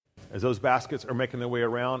As those baskets are making their way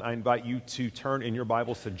around, I invite you to turn in your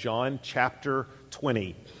Bibles to John chapter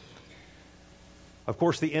 20. Of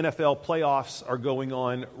course, the NFL playoffs are going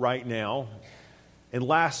on right now. And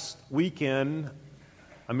last weekend,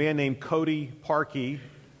 a man named Cody Parkey,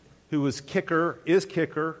 who is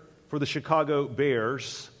kicker for the Chicago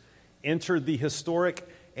Bears, entered the historic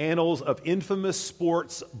annals of infamous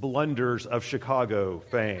sports blunders of Chicago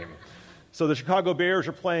fame. So the Chicago Bears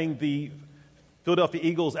are playing the Philadelphia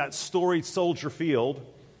Eagles at storied Soldier Field.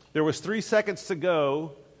 There was 3 seconds to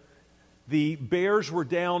go. The Bears were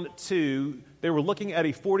down 2. They were looking at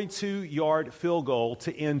a 42-yard field goal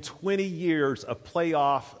to end 20 years of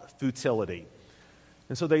playoff futility.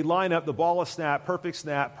 And so they line up, the ball is snapped,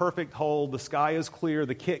 perfect hold, the sky is clear,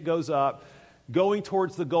 the kick goes up, going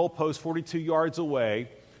towards the goalpost 42 yards away.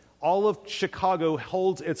 All of Chicago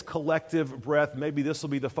holds its collective breath. Maybe this will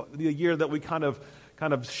be the year that we kind of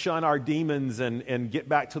shun our demons and get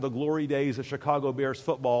back to the glory days of Chicago Bears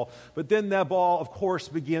football. But then that ball, of course,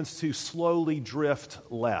 begins to slowly drift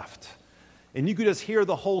left. And you could just hear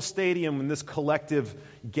the whole stadium in this collective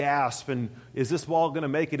gasp. And is this ball going to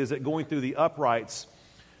make it? Is it going through the uprights?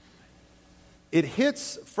 It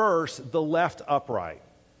hits first the left upright,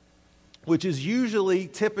 which is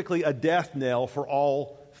typically a death knell for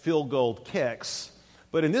all field goal kicks.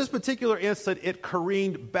 But in this particular instant, it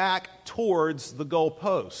careened back towards the goal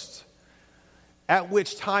post, at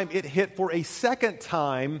which time it hit for a second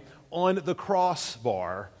time on the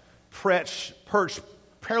crossbar, perched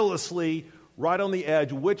perilously right on the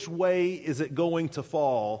edge. Which way is it going to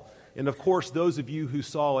fall? And of course, those of you who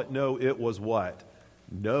saw it know it was what?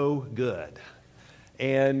 No good.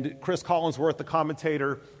 And Chris Collinsworth, the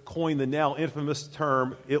commentator, coined the now infamous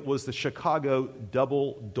term. It was the Chicago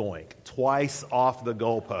double doink, twice off the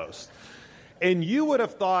goalpost. And you would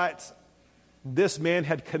have thought this man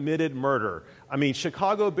had committed murder. I mean,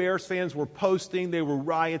 Chicago Bears fans were posting, they were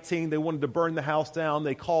rioting, they wanted to burn the house down.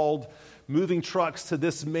 They called moving trucks to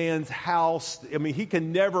this man's house. I mean, he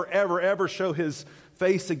can never, ever, ever show his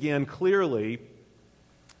face again clearly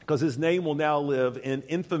because his name will now live in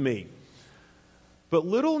infamy. But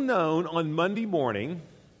little known, on Monday morning,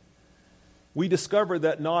 we discovered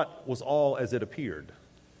that not was all as it appeared.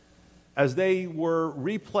 As they were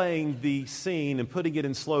replaying the scene and putting it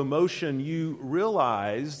in slow motion, you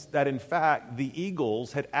realized that, in fact, the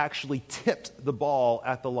Eagles had actually tipped the ball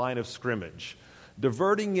at the line of scrimmage,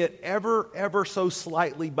 diverting it ever so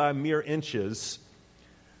slightly by mere inches,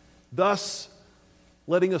 thus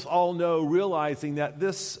letting us all know, realizing that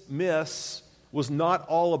this miss was not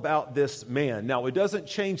all about this man. Now, it doesn't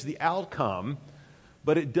change the outcome,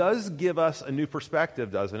 but it does give us a new perspective,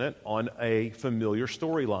 doesn't it, on a familiar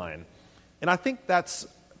storyline. And I think that's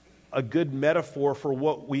a good metaphor for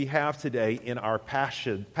what we have today in our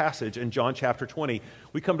passage in John chapter 20.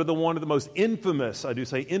 We come to one of the most infamous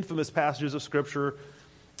passages of Scripture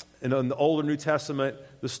in the Old or New Testament,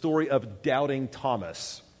 the story of doubting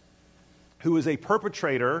Thomas, who is a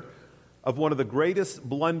perpetrator of one of the greatest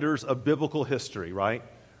blunders of biblical history, right?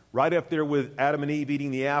 Right up there with Adam and Eve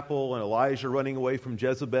eating the apple and Elijah running away from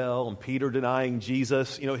Jezebel and Peter denying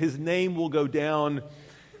Jesus. You know, his name will go down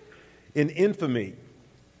in infamy.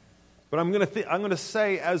 But I'm going to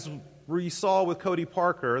say, as we saw with Cody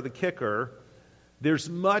Parker, the kicker, there's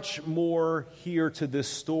much more here to this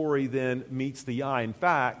story than meets the eye. In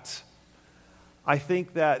fact, I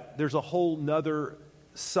think that there's a whole nother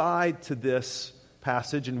side to this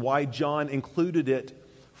passage and why John included it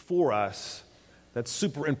for us that's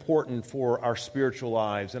super important for our spiritual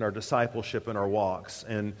lives and our discipleship and our walks.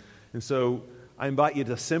 And so I invite you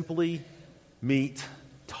to simply meet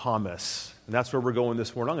Thomas. And that's where we're going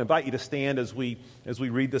this morning. I'm going to invite you to stand as we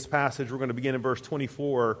read this passage. We're going to begin in verse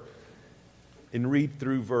 24 and read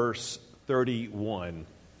through verse 31.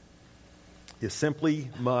 You simply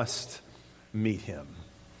must meet him.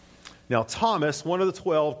 Now, Thomas, one of the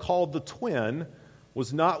 12, called the twin,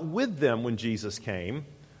 was not with them when Jesus came.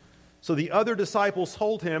 So the other disciples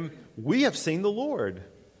told him, "We have seen the Lord."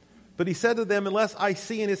 But he said to them, "Unless I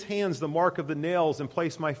see in his hands the mark of the nails, and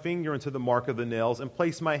place my finger into the mark of the nails, and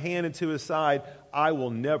place my hand into his side, I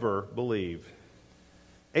will never believe."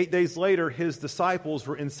 8 days later, his disciples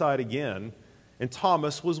were inside again, and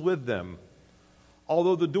Thomas was with them.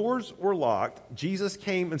 Although the doors were locked, Jesus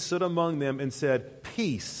came and stood among them and said,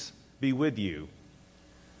 "Peace be with you."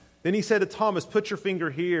 Then he said to Thomas, "Put your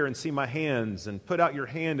finger here and see my hands, and put out your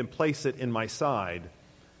hand and place it in my side.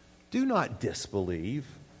 Do not disbelieve,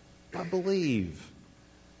 but believe."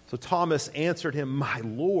 So Thomas answered him, "My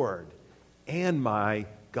Lord and my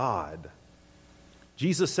God."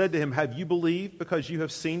 Jesus said to him, "Have you believed because you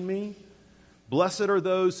have seen me? Blessed are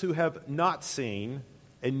those who have not seen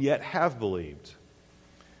and yet have believed.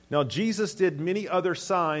 Now Jesus did many other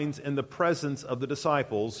signs in the presence of the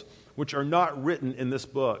disciples, which are not written in this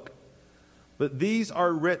book. But these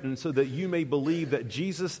are written so that you may believe that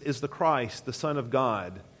Jesus is the Christ, the Son of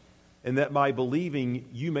God, and that by believing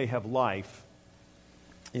you may have life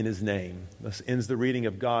in his name. Thus ends the reading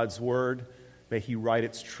of God's word. May he write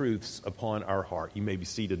its truths upon our heart. You may be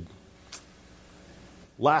seated.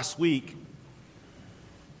 Last week,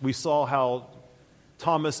 we saw how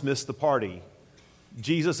Thomas missed the party.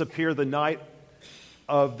 Jesus appeared the night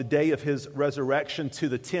of the day of his resurrection to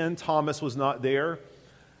the 10. Thomas was not there.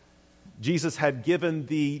 Jesus had given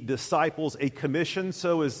the disciples a commission.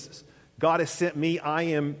 So as God has sent me, I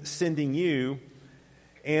am sending you.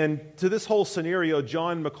 And to this whole scenario,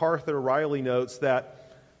 John MacArthur Riley notes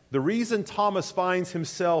that the reason Thomas finds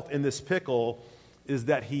himself in this pickle is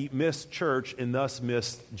that he missed church and thus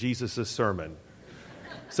missed Jesus' sermon.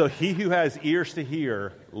 So he who has ears to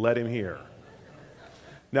hear, let him hear.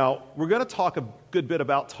 Now, we're going to talk a good bit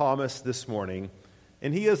about Thomas this morning,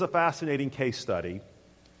 and he is a fascinating case study.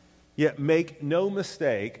 Yet make no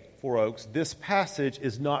mistake, Four Oaks, this passage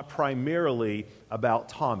is not primarily about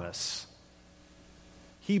Thomas.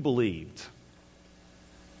 He believed.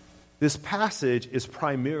 This passage is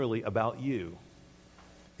primarily about you,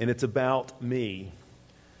 and it's about me.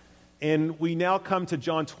 And we now come to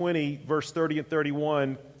John 20, verse 30 and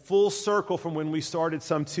 31, full circle from when we started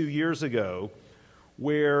some 2 years ago,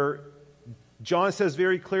 where John says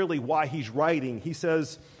very clearly why he's writing. He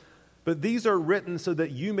says, "But these are written so that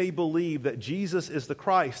you may believe that Jesus is the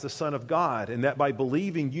Christ, the Son of God, and that by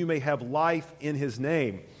believing you may have life in his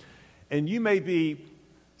name." And you may be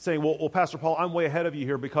saying, well, Pastor Paul, I'm way ahead of you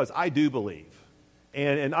here because I do believe.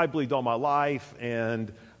 And I believed all my life,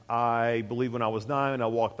 and I believed when I was 9, and I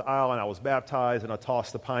walked the aisle, and I was baptized, and I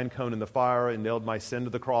tossed the pine cone in the fire and nailed my sin to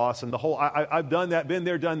the cross. And the whole, I've done that, been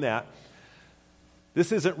there, done that.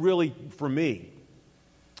 This isn't really for me.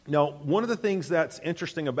 Now, one of the things that's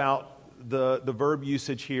interesting about the verb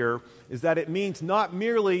usage here is that it means not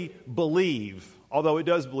merely believe, although it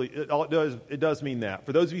does mean that.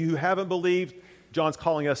 For those of you who haven't believed, John's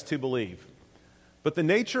calling us to believe. But the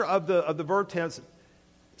nature of the verb tense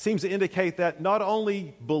seems to indicate that not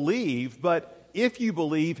only believe, but if you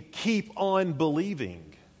believe, keep on believing.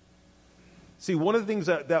 See, one of the things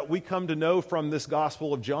that we come to know from this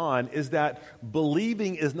Gospel of John is that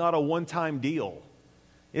believing is not a one-time deal.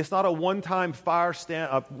 It's not a one-time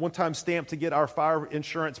stamp to get our fire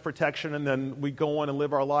insurance protection and then we go on and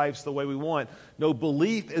live our lives the way we want. No,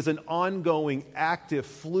 belief is an ongoing, active,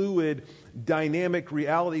 fluid, dynamic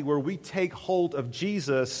reality where we take hold of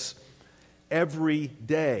Jesus every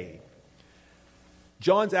day.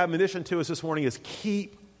 John's admonition to us this morning is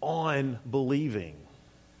keep on believing.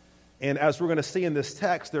 And as we're going to see in this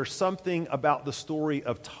text, there's something about the story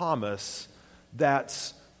of Thomas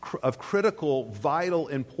that's of critical, vital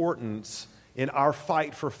importance in our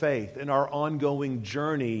fight for faith, in our ongoing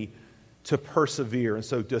journey to persevere. And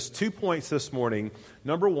so just 2 points this morning.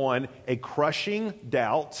 Number 1, a crushing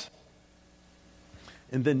doubt.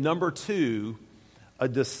 And then number 2, a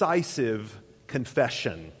decisive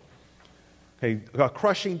confession. Okay, a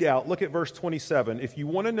crushing doubt. Look at verse 27. If you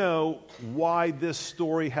want to know why this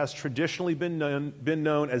story has traditionally been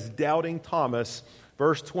known as doubting Thomas,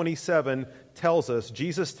 verse 27 tells us,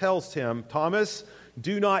 Jesus tells him, Thomas,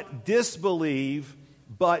 do not disbelieve,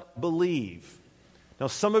 but believe. Now,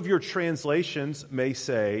 some of your translations may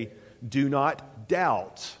say, do not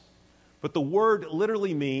doubt. But the word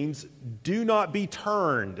literally means, do not be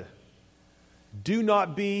turned. Do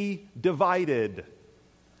not be divided.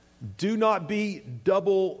 Do not be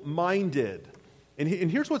double-minded. And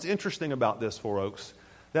here's what's interesting about this, Four Oaks,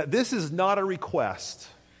 that this is not a request.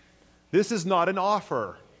 This is not an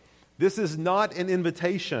offer. This is not an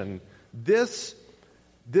invitation. This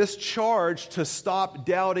charge to stop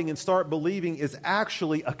doubting and start believing is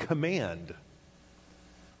actually a command.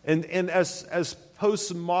 And as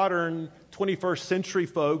postmodern 21st century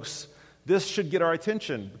folks, this should get our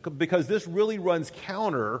attention because this really runs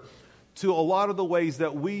counter to a lot of the ways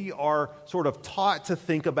that we are sort of taught to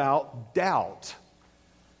think about doubt.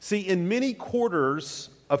 See, in many quarters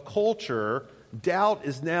of culture, doubt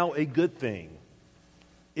is now a good thing.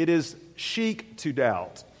 It is chic to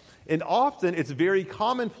doubt. And often it's very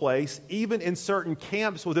commonplace, even in certain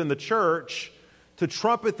camps within the church, to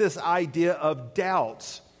trumpet this idea of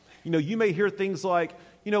doubt. You may hear things like,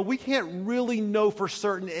 we can't really know for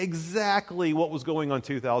certain exactly what was going on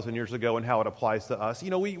 2,000 years ago and how it applies to us.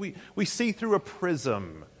 We see through a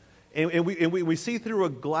prism. And we see through a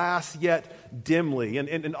glass yet dimly.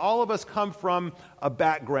 And all of us come from a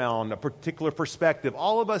background, a particular perspective.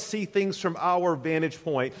 All of us see things from our vantage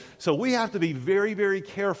point. So we have to be very, very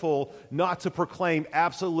careful not to proclaim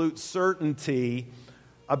absolute certainty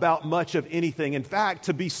about much of anything. In fact,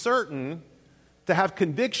 to be certain, to have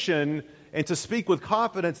conviction, and to speak with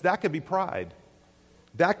confidence, that could be pride.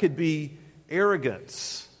 That could be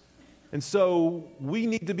arrogance. And so we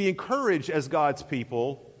need to be encouraged as God's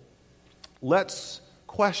people. Let's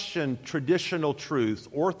question traditional truths,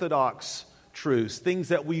 orthodox truths, things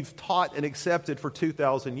that we've taught and accepted for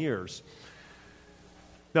 2,000 years.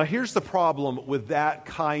 Now, here's the problem with that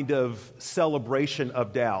kind of celebration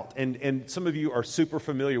of doubt, and some of you are super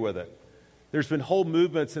familiar with it. There's been whole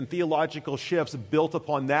movements and theological shifts built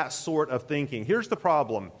upon that sort of thinking. Here's the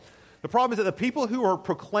problem. The problem is that the people who are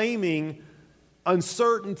proclaiming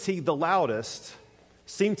uncertainty the loudest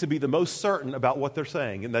seem to be the most certain about what they're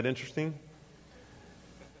saying. Isn't that interesting?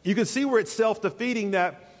 You can see where it's self-defeating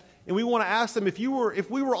that, and we want to ask them, if you're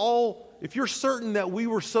certain that we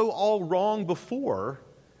were so all wrong before,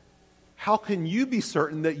 how can you be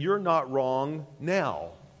certain that you're not wrong now?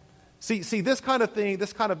 See, this kind of thing,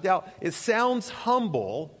 this kind of doubt, it sounds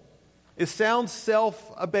humble, it sounds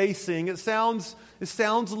self-abasing, it sounds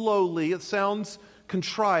lowly, it sounds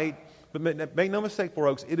contrite, but make no mistake,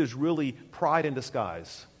 folks, it is really pride in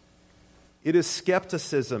disguise. It is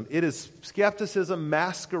skepticism. It is skepticism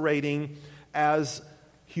masquerading as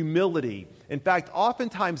humility. In fact,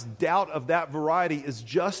 oftentimes doubt of that variety is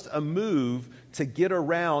just a move to get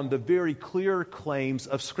around the very clear claims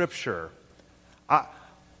of Scripture.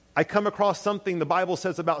 I come across something the Bible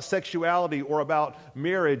says about sexuality or about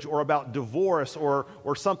marriage or about divorce or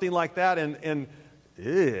something like that, and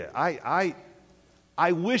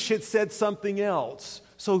I wish it said something else.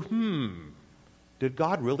 So, did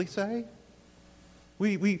God really say?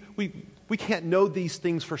 We can't know these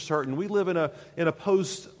things for certain. We live in a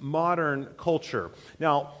postmodern culture.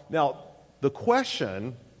 Now, the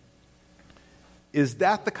question is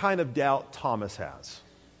that the kind of doubt Thomas has?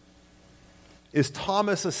 Is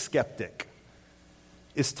Thomas a skeptic?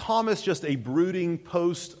 Is Thomas just a brooding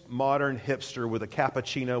postmodern hipster with a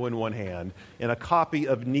cappuccino in one hand and a copy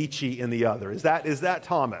of Nietzsche in the other? Is that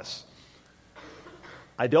Thomas?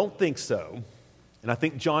 I don't think so. And I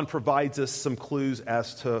think John provides us some clues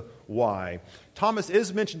as to why. Thomas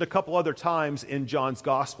is mentioned a couple other times in John's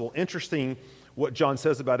gospel. Interesting what John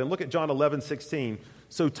says about him. Look at John 11:16.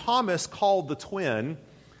 So Thomas, called the twin,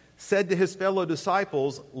 said to his fellow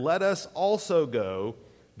disciples, "Let us also go,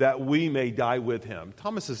 that we may die with him."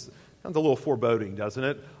 Thomas sounds a little foreboding, doesn't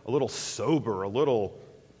it? A little sober, a little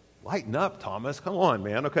lighten up, Thomas. Come on,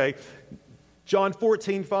 man. Okay. John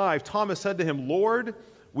 14:5. Thomas said to him, "Lord,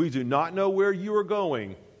 we do not know where you are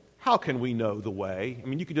going. How can we know the way?" I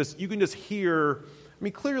mean, you can just hear. I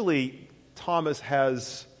mean, clearly Thomas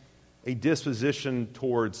has a disposition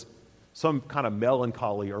towards some kind of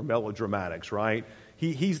melancholy or melodramatics, right?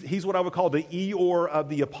 He's what I would call the Eeyore of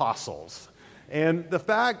the apostles. And the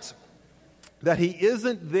fact that he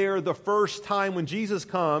isn't there the first time when Jesus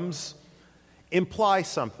comes implies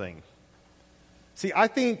something. See, I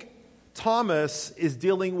think Thomas is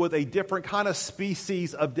dealing with a different kind of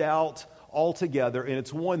species of doubt altogether, and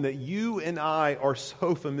it's one that you and I are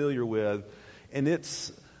so familiar with, and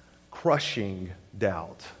it's crushing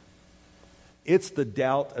doubt. It's the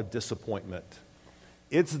doubt of disappointment.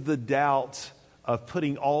 It's the doubt of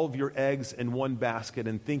putting all of your eggs in one basket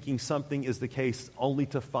and thinking something is the case only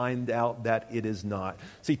to find out that it is not.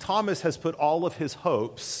 See, Thomas has put all of his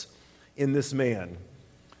hopes in this man.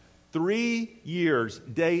 3 years,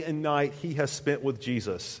 day and night, he has spent with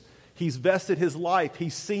Jesus. He's vested his life.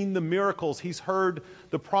 He's seen the miracles. He's heard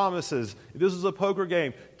the promises. This is a poker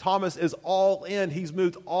game. Thomas is all in. He's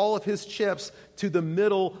moved all of his chips to the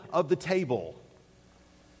middle of the table.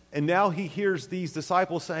 And now he hears these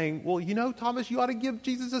disciples saying, "Well, you know, Thomas, you ought to give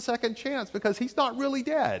Jesus a second chance because he's not really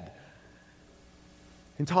dead."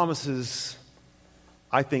 And Thomas is,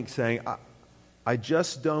 I think, saying, I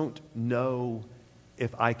just don't know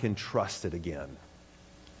if I can trust it again.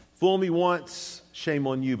 Fool me once, shame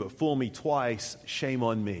on you, but fool me twice, shame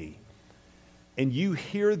on me. And you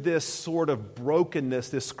hear this sort of brokenness,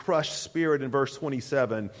 this crushed spirit in verse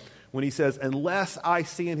 27 when he says, "Unless I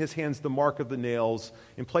see in his hands the mark of the nails,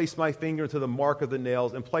 and place my finger into the mark of the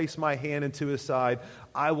nails, and place my hand into his side,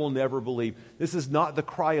 I will never believe." This is not the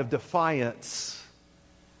cry of defiance.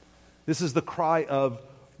 This is the cry of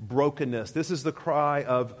brokenness. This is the cry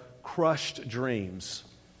of crushed dreams.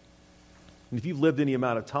 And if you've lived any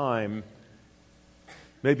amount of time,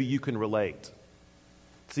 maybe you can relate.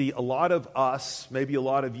 See, a lot of us, maybe a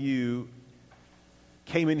lot of you,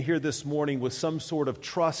 came in here this morning with some sort of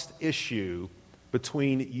trust issue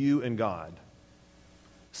between you and God.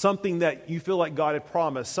 Something that you feel like God had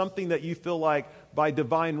promised, something that you feel like by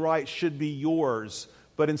divine right should be yours,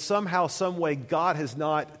 but in somehow, some way, God has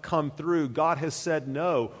not come through. God has said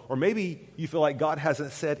no, or maybe you feel like God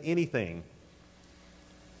hasn't said anything.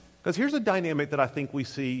 Because here's a dynamic that I think we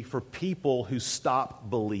see for people who stop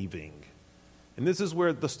believing. And this is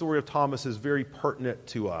where the story of Thomas is very pertinent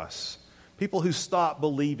to us. People who stop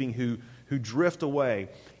believing, who drift away.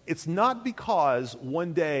 It's not because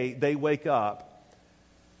one day they wake up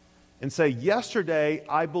and say, yesterday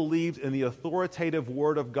I believed in the authoritative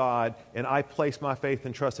Word of God and I placed my faith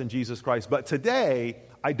and trust in Jesus Christ, but today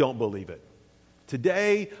I don't believe it.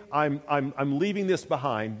 Today I'm leaving this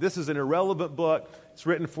behind. This is an irrelevant book. It's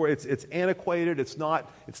written for, it's antiquated. It's not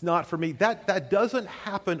for me. That doesn't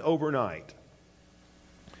happen overnight.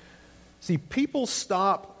 See, people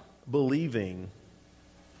stop believing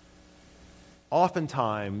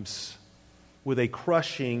oftentimes with a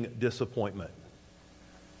crushing disappointment.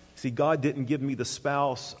 See, God didn't give me the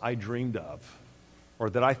spouse I dreamed of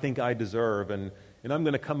or that I think I deserve, and I'm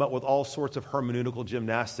going to come up with all sorts of hermeneutical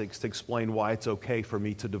gymnastics to explain why it's okay for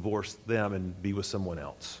me to divorce them and be with someone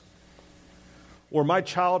else. Or my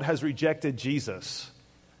child has rejected Jesus.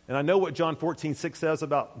 And I know what John 14:6 says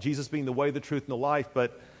about Jesus being the way, the truth, and the life,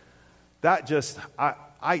 but that just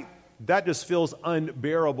feels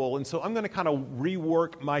unbearable. And so I'm going to kind of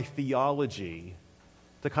rework my theology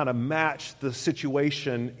to kind of match the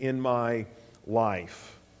situation in my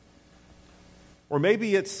life. Or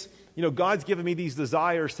maybe it's, God's given me these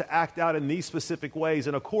desires to act out in these specific ways.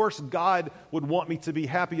 And of course, God would want me to be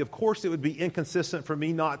happy. Of course, it would be inconsistent for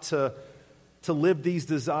me not to live these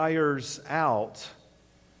desires out.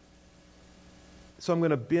 So I'm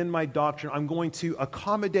going to bend my doctrine. I'm going to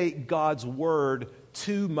accommodate God's word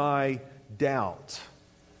to my doubt.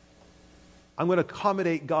 I'm going to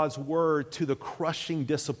accommodate God's word to the crushing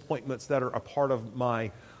disappointments that are a part of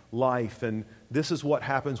my life. And this is what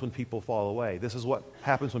happens when people fall away. This is what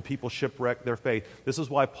happens when people shipwreck their faith. This is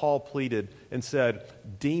why Paul pleaded and said,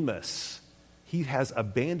 Demas, he has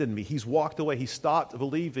abandoned me. He's walked away. He stopped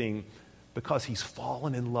believing because he's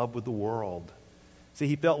fallen in love with the world. See,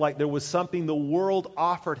 he felt like there was something the world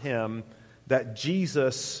offered him that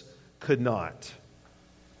Jesus could not.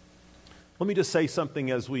 Let me just say something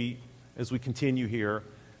as we continue here.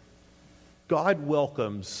 God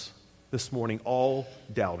welcomes this morning all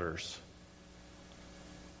doubters.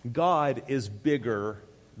 God is bigger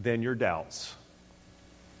than your doubts.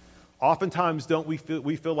 Oftentimes, don't we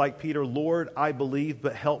feel like Peter, Lord, I believe,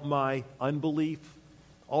 but help my unbelief.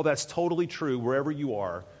 Oh, that's totally true wherever you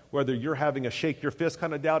are. Whether you're having a shake your fist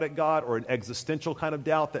kind of doubt at God or an existential kind of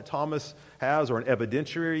doubt that Thomas has or an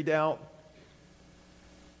evidentiary doubt.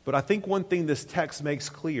 But I think one thing this text makes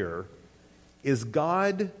clear is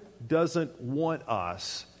God doesn't want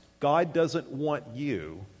us, God doesn't want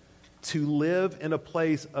you to live in a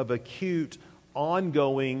place of acute,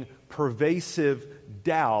 ongoing, pervasive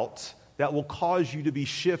doubt that will cause you to be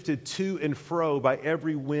shifted to and fro by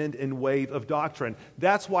every wind and wave of doctrine.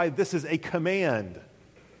 That's why this is a command.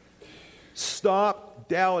 Stop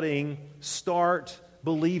doubting, start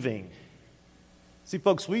believing. See,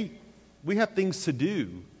 folks, we have things to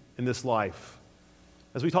do in this life.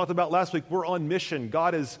 As we talked about last week, we're on mission.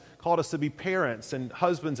 God has called us to be parents and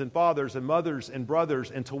husbands and fathers and mothers and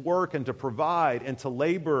brothers and to work and to provide and to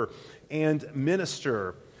labor and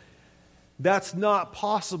minister. That's not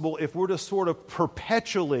possible if we're just sort of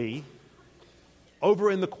perpetually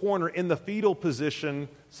over in the corner in the fetal position,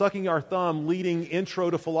 sucking our thumb, leading intro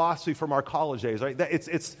to philosophy from our college days. Right?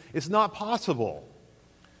 It's not possible.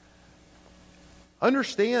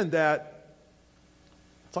 Understand that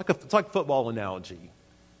it's like a football analogy.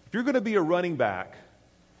 If you're going to be a running back,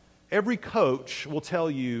 every coach will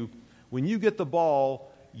tell you when you get the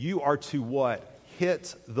ball, you are to what?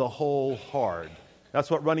 Hit the hole hard.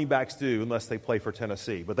 That's what running backs do unless they play for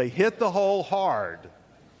Tennessee. But they hit the hole hard.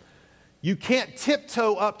 You can't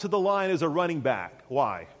tiptoe up to the line as a running back.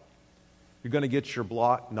 Why? You're going to get your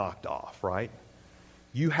block knocked off, right?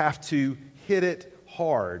 You have to hit it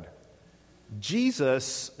hard.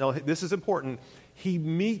 Jesus, now this is important, he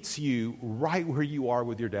meets you right where you are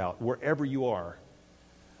with your doubt, wherever you are.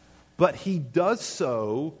 But he does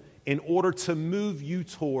so in order to move you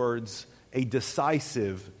towards a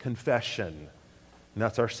decisive confession. And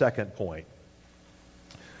that's our second point.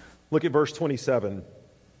 Look at verse 27.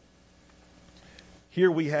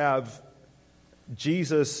 Here we have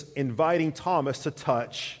Jesus inviting Thomas to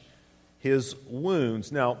touch his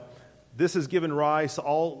wounds. Now, this has given rise to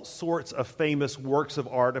all sorts of famous works of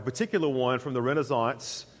art, a particular one from the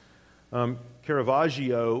Renaissance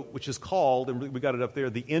Caravaggio, which is called, and we got it up there,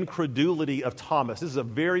 The Incredulity of Thomas. This is a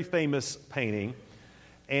very famous painting.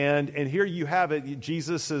 And here you have it.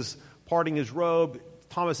 Jesus is parting his robe.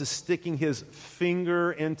 Thomas is sticking his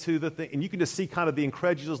finger into the thing. And you can just see kind of the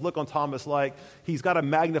incredulous look on Thomas, like he's got a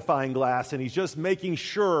magnifying glass and he's just making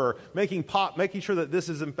sure that this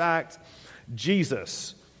is in fact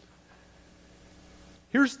Jesus.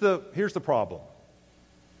 Here's the problem.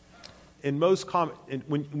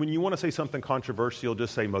 When you want to say something controversial,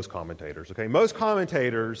 just say most commentators, okay? Most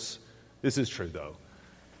commentators, this is true though,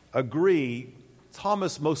 agree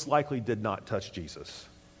Thomas most likely did not touch Jesus.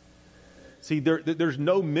 See, there's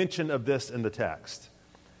no mention of this in the text.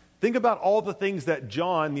 Think about all the things that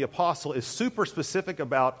John, the apostle, is super specific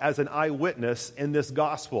about as an eyewitness in this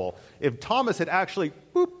gospel. If Thomas had actually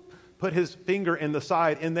put his finger in the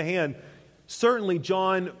side, in the hand, certainly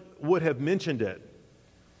John would have mentioned it.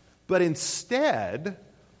 But instead,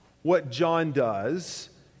 what John does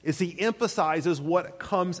is he emphasizes what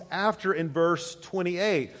comes after in verse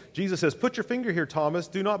 28. Jesus says, "Put your finger here, Thomas.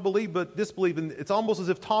 Do not believe, but disbelieve." And it's almost as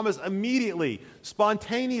if Thomas immediately,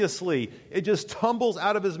 spontaneously, it just tumbles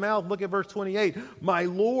out of his mouth. Look at verse 28. "My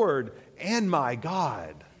Lord and my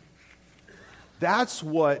God." That's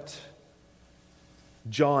what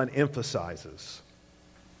John emphasizes.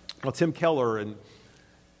 Well, Tim Keller, in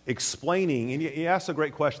explaining, and he asked a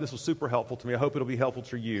great question. This was super helpful to me. I hope it'll be helpful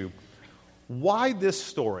to you. Why this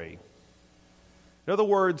story? In other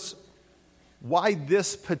words, why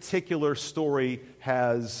this particular story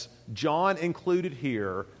has John included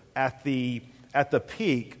here at the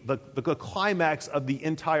peak, the climax of the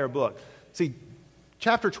entire book? See,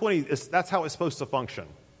 chapter 20, that's how it's supposed to function.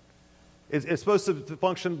 It's supposed to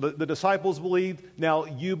function, the disciples believed, now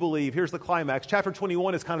you believe. Here's the climax. Chapter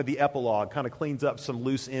 21 is kind of the epilogue, kind of cleans up some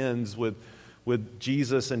loose ends with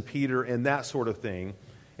Jesus and Peter and that sort of thing.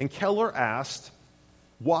 And Keller asked,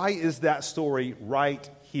 why is that story right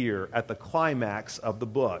here at the climax of the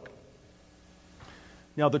book?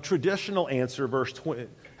 Now, the traditional answer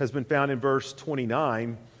has been found in verse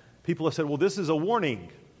 29. People have said, well, this is a warning.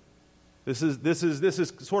 This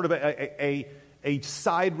is sort of a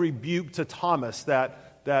side rebuke to Thomas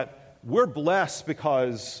that we're blessed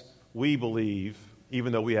because we believe,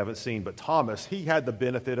 even though we haven't seen. But Thomas, he had the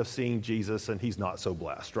benefit of seeing Jesus, and he's not so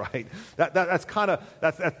blessed, right? That's kind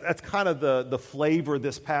of the flavor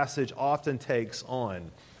this passage often takes on.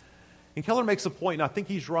 And Keller makes a point, and I think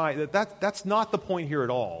he's right, that's not the point here at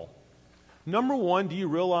all. Number one, do you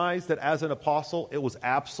realize that as an apostle, it was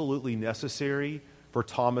absolutely necessary for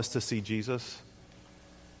Thomas to see Jesus?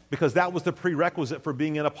 Because that was the prerequisite for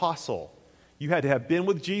being an apostle. You had to have been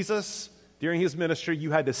with Jesus during his ministry,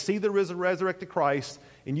 you had to see the resurrected Christ,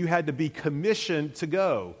 and you had to be commissioned to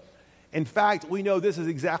go. In fact, we know this is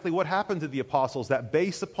exactly what happened to the apostles, that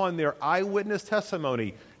based upon their eyewitness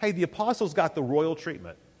testimony, hey, the apostles got the royal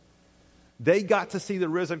treatment. They got to see the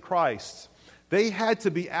risen Christ. They had to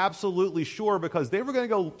be absolutely sure because they were going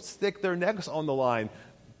to go stick their necks on the line.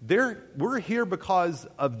 We're here because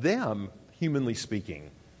of them, humanly speaking.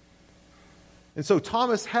 And so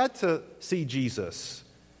Thomas had to see Jesus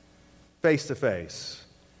face to face.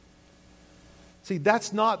 See,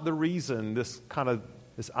 that's not the reason this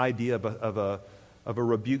idea of a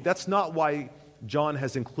rebuke. That's not why John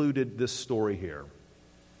has included this story here.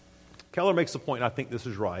 Keller makes a point, and I think this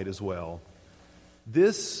is right as well.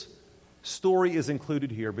 This story is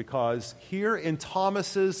included here because here in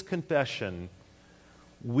Thomas's confession,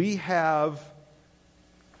 we have,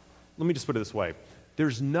 let me just put it this way,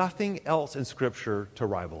 there's nothing else in Scripture to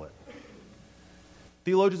rival it.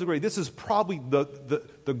 Theologians agree, this is probably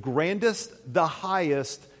the grandest, the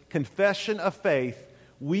highest confession of faith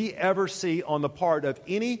we ever see on the part of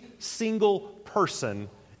any single person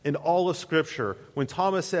in all of Scripture when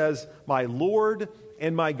Thomas says, "My Lord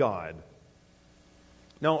and my God."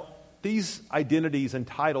 Now, these identities and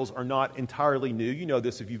titles are not entirely new. You know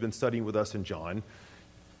this if you've been studying with us in John.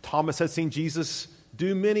 Thomas had seen Jesus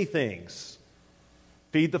do many things.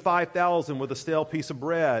 Feed the 5,000 with a stale piece of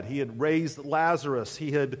bread. He had raised Lazarus.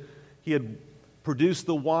 He had produced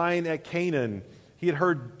the wine at Canaan. He had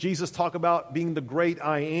heard Jesus talk about being the great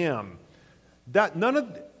I am. That none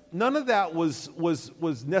of that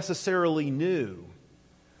was necessarily new.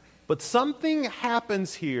 But something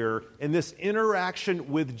happens here in this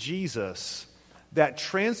interaction with Jesus that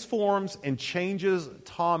transforms and changes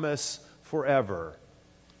Thomas forever.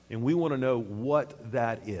 And we want to know what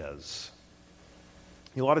that is.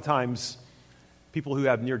 A lot of times, people who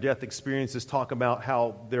have near-death experiences talk about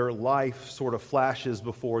how their life sort of flashes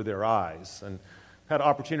before their eyes. And I've had an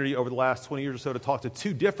opportunity over the last 20 years or so to talk to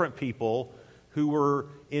two different people who were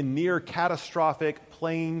in near catastrophic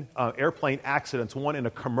airplane accidents. One in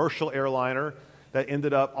a commercial airliner that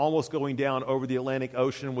ended up almost going down over the Atlantic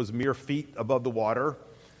Ocean, was mere feet above the water.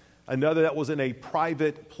 Another that was in a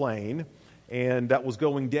private plane and that was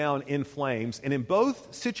going down in flames. And in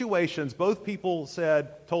both situations, both people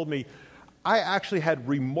told me, I actually had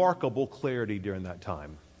remarkable clarity during that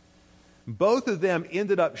time. Both of them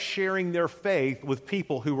ended up sharing their faith with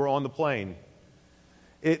people who were on the plane.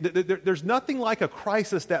 There's nothing like a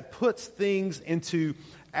crisis that puts things into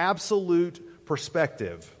absolute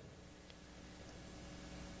perspective.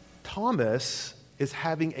 Thomas is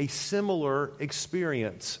having a similar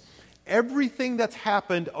experience. Everything that's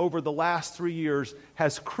happened over the last 3 years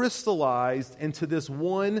has crystallized into this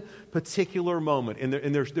one particular moment.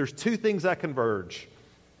 And there's two things that converge.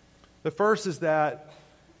 The first is that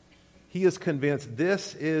he is convinced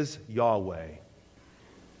this is Yahweh.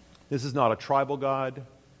 This is not a tribal God.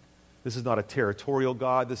 This is not a territorial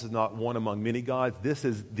God. This is not one among many gods. This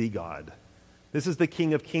is the God. This is the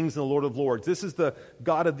King of Kings and the Lord of Lords. This is the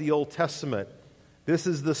God of the Old Testament. This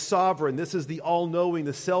is the sovereign. This is the all-knowing,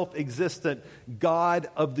 the self-existent God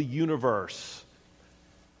of the universe.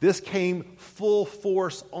 This came full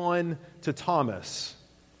force on to Thomas.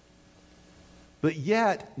 But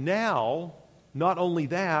yet, now, not only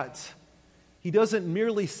that, he doesn't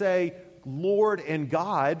merely say Lord and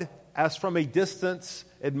God as from a distance,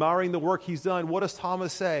 admiring the work he's done. What does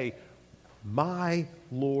Thomas say? My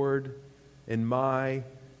Lord and my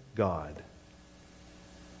God.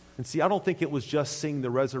 And see, I don't think it was just seeing the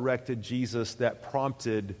resurrected Jesus that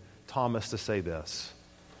prompted Thomas to say this.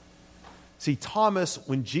 See, Thomas,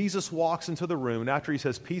 when Jesus walks into the room, and after he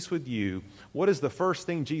says, peace with you, what is the first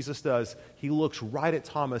thing Jesus does? He looks right at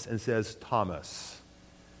Thomas and says, Thomas.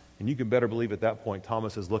 And you can better believe at that point,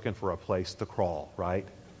 Thomas is looking for a place to crawl, right?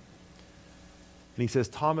 And he says,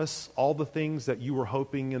 Thomas, all the things that you were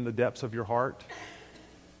hoping in the depths of your heart,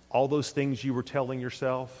 all those things you were telling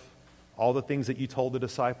yourself, all the things that you told the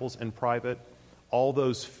disciples in private, all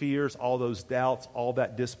those fears, all those doubts, all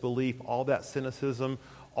that disbelief, all that cynicism,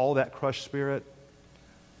 all that crushed spirit,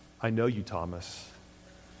 I know you, Thomas.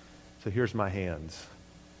 So here's my hands.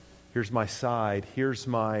 Here's my side. Here's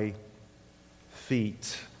my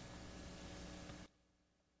feet.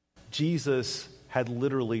 Jesus had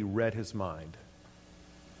literally read his mind.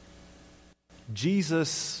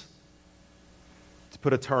 Jesus, to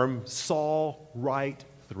put a term, saw right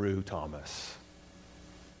through Thomas.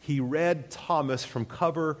 He read Thomas from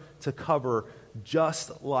cover to cover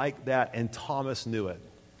just like that, and Thomas knew it.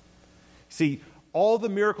 See, all the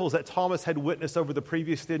miracles that Thomas had witnessed over the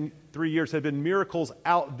previous 3 years had been miracles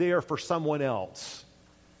out there for someone else.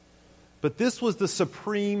 But this was the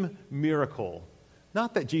supreme miracle.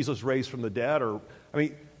 Not that Jesus raised from the dead,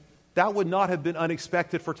 that would not have been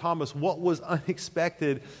unexpected for Thomas. What was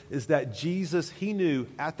unexpected is that Jesus, he knew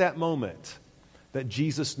at that moment that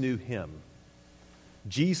Jesus knew him.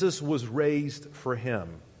 Jesus was raised for him.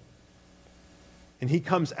 And he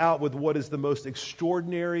comes out with what is the most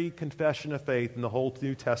extraordinary confession of faith in the whole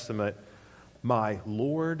New Testament, my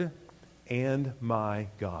Lord and my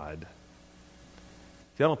God.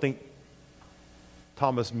 See, I don't think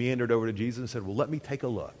Thomas meandered over to Jesus and said, well, let me take a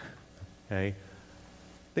look. Okay?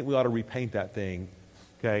 I think we ought to repaint that thing.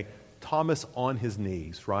 Okay? Thomas on his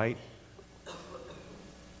knees, right?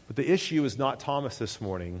 But the issue is not Thomas this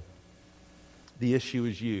morning. The issue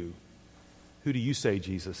is you. Who do you say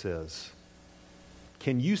Jesus is?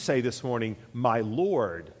 Can you say this morning, my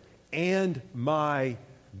Lord and my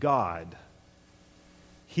God?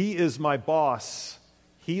 He is my boss.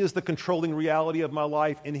 He is the controlling reality of my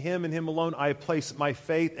life. In him and him alone, I place my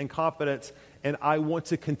faith and confidence, and I want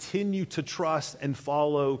to continue to trust and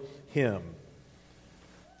follow him.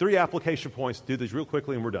 3 application points. Do these real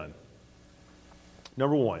quickly and we're done.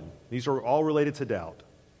 Number 1, these are all related to doubt.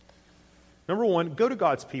 Number 1, go to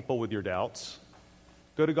God's people with your doubts.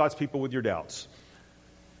 Go to God's people with your doubts.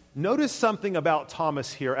 Notice something about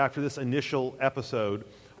Thomas here after this initial episode.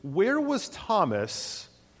 Where was Thomas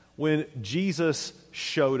when Jesus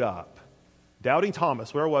showed up? Doubting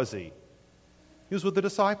Thomas, where was he? He was with the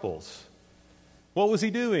disciples. What was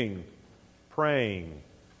he doing? Praying,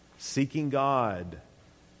 seeking God,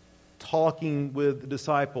 talking with the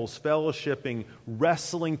disciples, fellowshipping,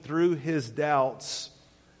 wrestling through his doubts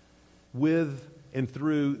with and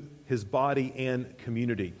through his body and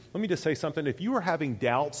community. Let me just say something. If you are having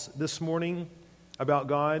doubts this morning about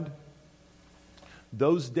God,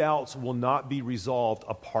 those doubts will not be resolved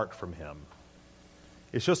apart from him.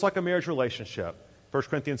 It's just like a marriage relationship. 1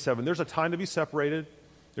 Corinthians 7, there's a time to be separated.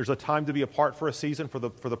 There's a time to be apart for a season for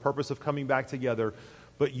the purpose of coming back together.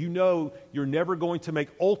 but you know you're never going to make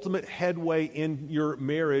ultimate headway in your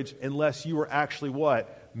marriage unless you are actually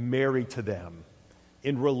what? Married to them,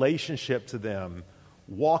 in relationship to them,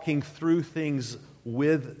 walking through things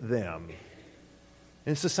with them.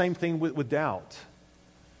 And it's the same thing with doubt.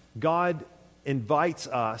 God invites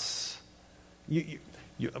us. Let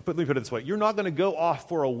me put it this way. You're not going to go off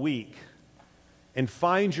for a week and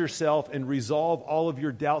find yourself and resolve all of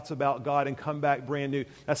your doubts about God and come back brand new.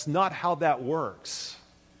 That's not how that works.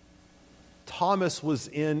 Thomas was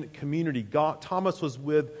in community. Thomas was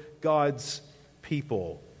with God's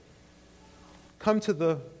people. Come to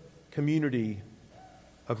the community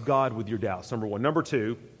of God with your doubts, number one. Number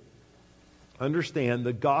two, understand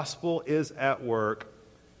the gospel is at work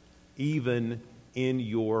even in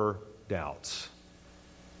your doubts.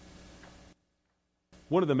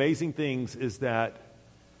 One of the amazing things is that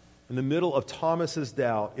in the middle of Thomas's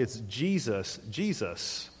doubt, it's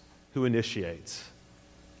Jesus who initiates.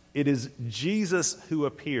 It is Jesus who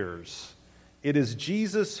appears. It is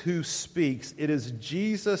Jesus who speaks. It is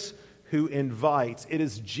Jesus who invites. It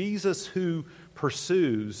is Jesus who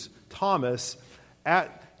pursues Thomas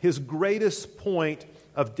at his greatest point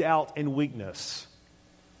of doubt and weakness.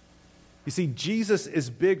 You see, Jesus is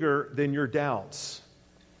bigger than your doubts.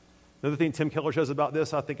 Another thing Tim Keller says about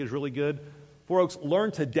this I think is really good. Folks,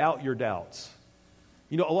 learn to doubt your doubts.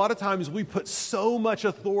 You know, a lot of times we put so much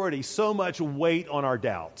authority, so much weight on our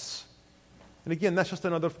doubts. And again, that's just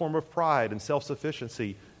another form of pride and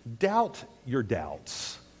self-sufficiency. Doubt your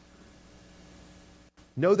doubts.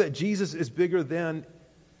 Know that Jesus is bigger than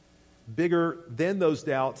those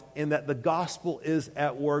doubts, and that the gospel is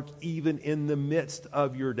at work even in the midst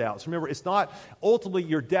of your doubts. Remember, it's not, ultimately,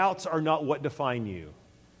 your doubts are not what define you.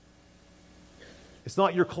 It's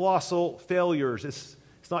not your colossal failures. It's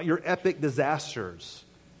not your epic disasters.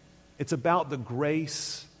 It's about the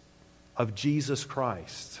grace of Jesus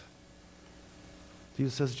Christ.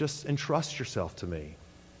 Jesus says, just entrust yourself to me.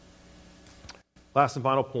 Last and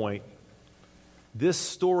final point. This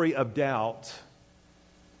story of doubt,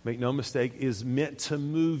 make no mistake, is meant to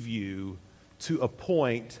move you to a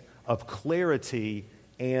point of clarity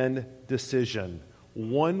and decision.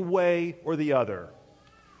 One way or the other.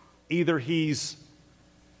 Either he's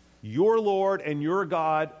your Lord and your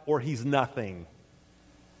God, or he's nothing.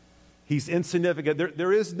 He's insignificant.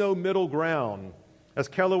 There is no middle ground. As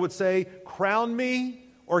Keller would say, crown me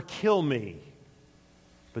or kill me,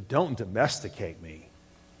 but don't domesticate me.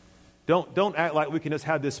 Don't act like we can just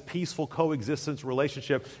have this peaceful coexistence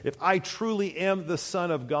relationship. If I truly am the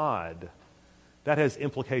Son of God, that has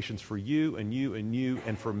implications for you and you and you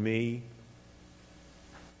and for me.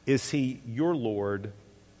 Is he your Lord?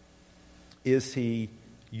 Is he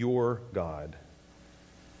your God?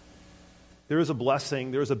 There is a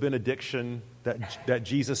blessing, there is a benediction that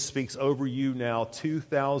Jesus speaks over you now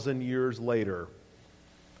 2,000 years later.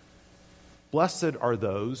 Blessed are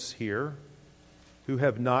those here who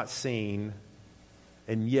have not seen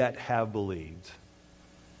and yet have believed.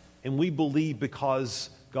 And we believe because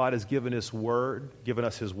God has given us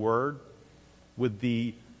his word with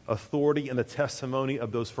the authority and the testimony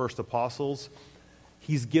of those first apostles.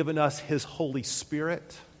 He's given us his Holy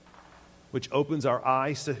Spirit, which opens our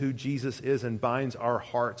eyes to who Jesus is and binds our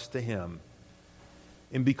hearts to him.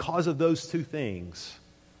 And because of those two things,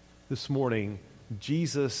 this morning,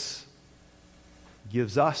 Jesus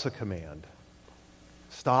gives us a command.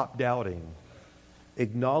 Stop doubting.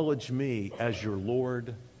 Acknowledge me as your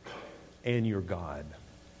Lord and your God.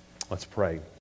 Let's pray.